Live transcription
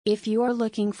If you are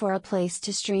looking for a place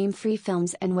to stream free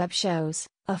films and web shows,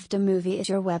 Afdah Movie is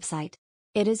your website.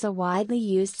 It is a widely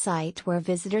used site where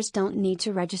visitors don't need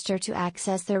to register to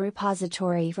access their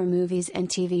repository for movies and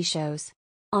TV shows.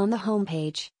 On the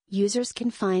homepage, users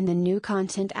can find the new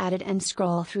content added and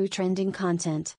scroll through trending content.